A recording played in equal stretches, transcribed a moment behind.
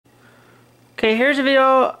Okay, here's a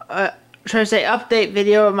video, should I say update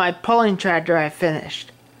video of my pulling tractor I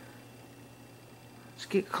finished. Let's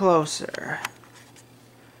get closer.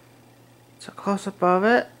 So close up of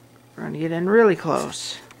it. We're going to get in really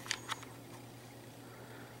close.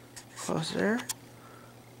 Closer.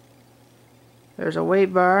 There's a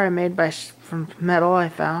weight bar I made from metal I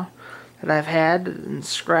found that I've had and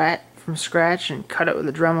from scratch and cut it with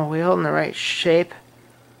a Dremel wheel in the right shape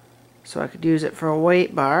so I could use it for a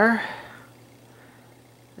weight bar.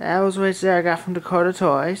 That was weights there I got from Dakota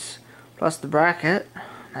Toys, plus the bracket.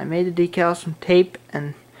 I made the decals from tape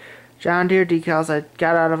and John Deere decals I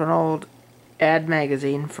got out of an old ad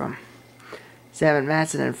magazine from Sam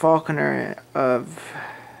Matson and Falconer of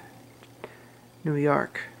New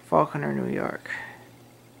York. Falconer, New York.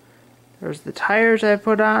 There's the tires I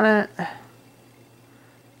put on it.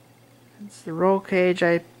 It's the roll cage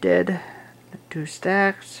I did. The 2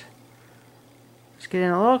 stacks. Let's get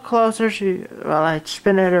in a little closer while I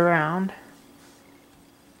spin it around.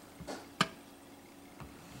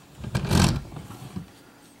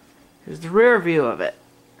 Here's the rear view of it.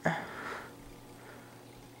 Okay,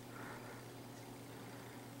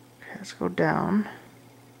 let's go down.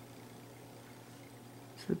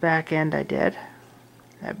 It's the back end I did.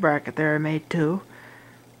 That bracket there I made too.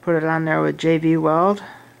 Put it on there with JB weld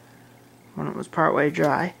when it was partway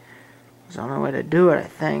dry. It was the only way to do it, I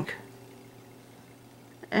think.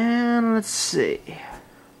 And let's see.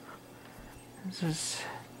 This is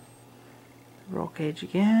the roll cage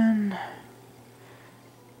again.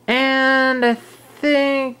 And I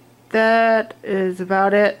think that is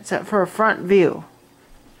about it, except for a front view.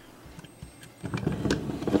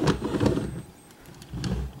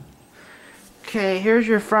 Okay, here's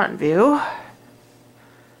your front view.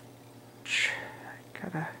 This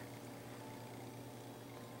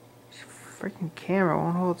freaking camera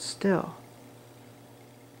won't hold still.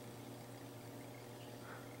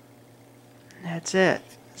 That's it,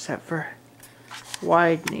 except for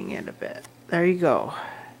widening it a bit. There you go.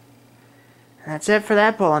 And that's it for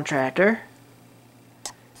that pulling tractor.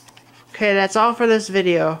 Okay, that's all for this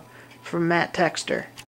video from Matt Texter.